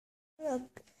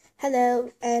Hello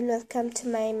and welcome to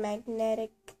my magnetic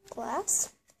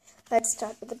class. Let's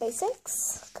start with the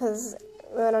basics because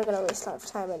we're not going to waste a lot of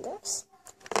time on this.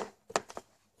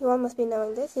 You all must be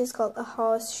knowing this. It is called a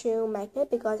horseshoe magnet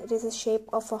because it is the shape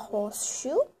of a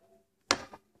horseshoe.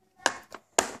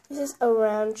 This is a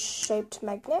round shaped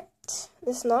magnet.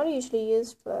 This is not usually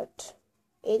used, but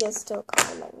it is still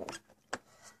called a magnet.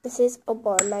 This is a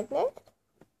bar magnet.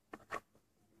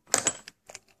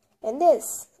 And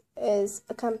this is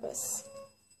a compass.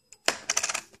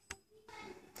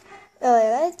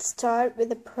 Let's start with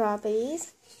the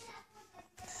properties.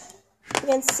 You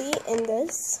can see in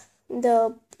this,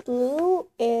 the blue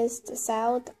is the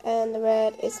south and the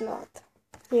red is north.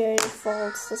 Here it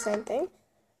folds the same thing,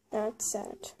 north,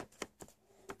 south.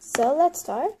 So let's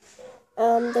start.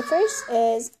 The first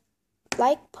is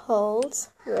like poles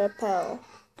repel.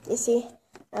 You see,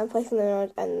 I'm placing the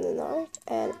north and the north,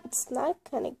 and it's not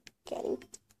kind of getting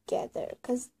together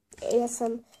because it has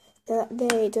some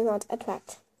they do not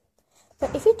attract.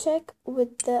 But if you check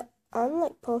with the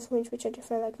unlike poles which are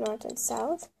different, like north and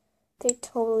south, they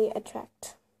totally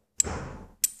attract.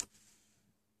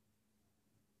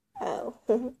 Oh.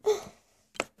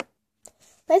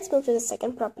 Let's move to the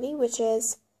second property, which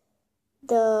is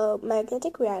the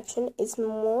magnetic reaction is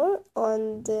more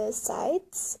on the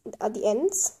sides, at the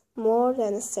ends, more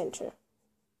than the center.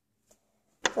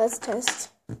 Let's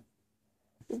test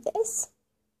this.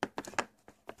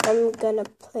 I'm gonna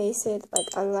place it like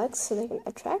unlike so they can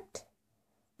attract.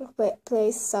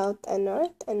 Place south and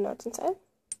north and south.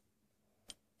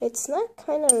 It's not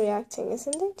kind of reacting,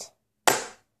 isn't it?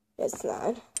 It's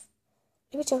not.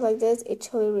 If you check like this, it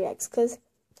totally reacts because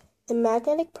the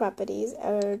magnetic properties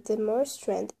are the more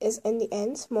strength is in the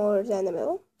ends more than the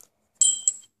middle.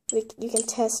 You can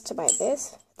test by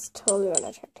this. It's totally not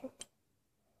attracting.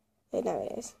 And now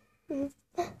it is.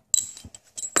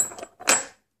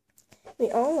 We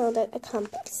all know that a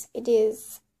compass, it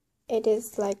is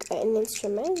like an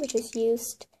instrument which is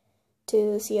used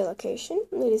to see a location.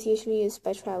 It is usually used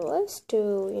by travelers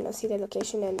to, see their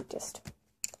location and just.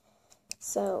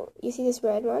 So you see this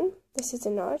red one, this is the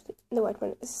north, the white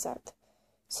one is the south.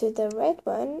 So the red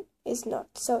one is north,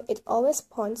 so it always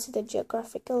points to the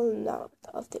geographical north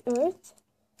of the earth,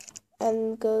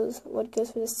 and what goes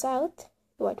for the south,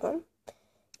 the white one,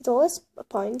 it always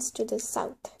points to the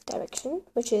south direction,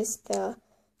 which is the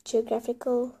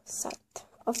geographical south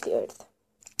of the earth.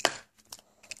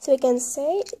 So we can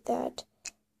say that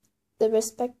the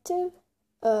respective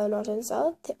north and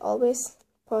south, they always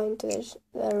point to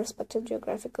their respective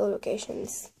geographical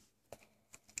locations.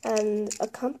 And a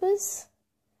compass,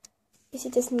 you see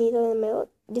this needle in the middle,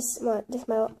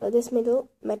 this middle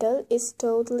metal is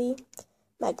totally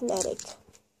magnetic.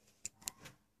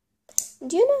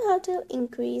 Do you know how to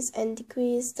increase and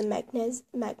decrease the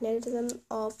magnetism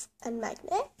of a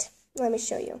magnet? Let me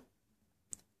show you.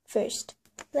 First,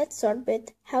 let's start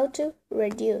with how to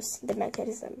reduce the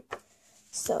magnetism.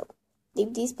 So,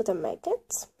 these both are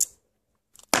magnets.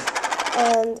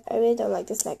 And I really don't like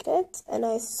this magnet, and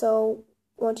I so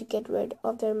want to get rid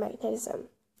of their magnetism.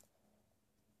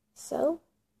 So,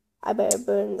 I better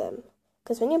burn them.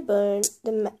 Because when you burn,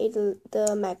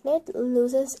 the magnet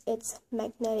loses its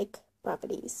magnetic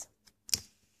properties.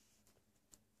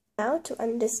 Now to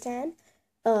understand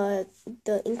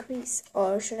the increase,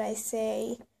 or should I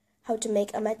say how to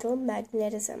make a metal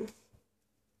magnetism.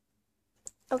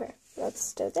 Okay,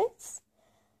 let's do this.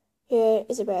 Here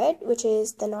is a red, which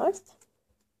is the north.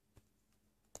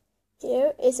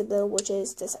 Here is a blue, which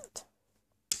is the south.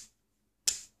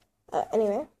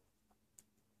 Anyway,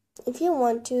 if you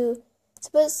want to,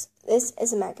 suppose this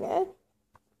is a magnet,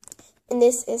 and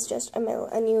this is just a metal,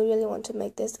 and you really want to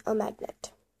make this a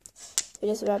magnet. You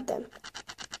just rub them.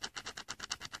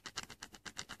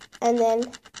 And then,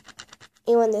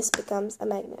 even this becomes a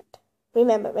magnet.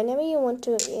 Remember, whenever you want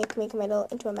to make a metal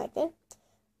into a magnet,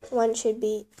 you should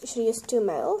use two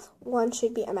metals. One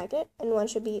should be a magnet, and one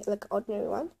should be like an ordinary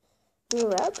one. You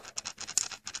rub.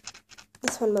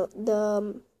 This one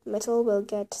the metal will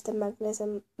get the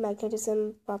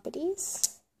magnetism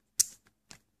properties.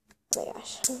 Oh my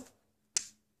gosh.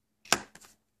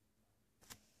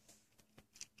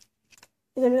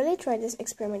 You can really try this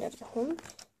experiment at home.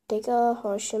 Take a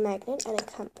horseshoe magnet and a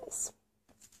compass.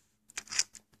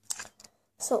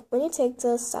 So when you take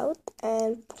the south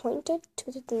and point it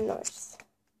to the north,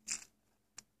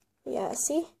 yeah,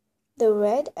 see, the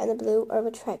red and the blue are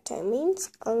attracting.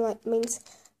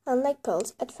 Unlike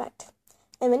poles attract.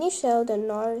 And when you show the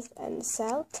north and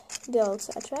south, they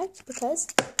also attract because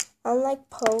unlike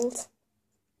poles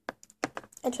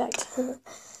attract.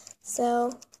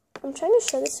 So I'm trying to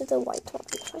show this to the white one.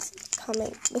 Why is it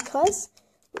coming? Because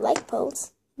like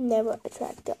poles, never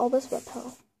attract, they always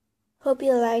repel. Hope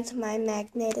you liked my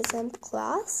magnetism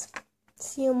class.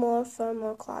 See you more for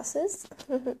more classes.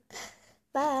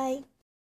 Bye.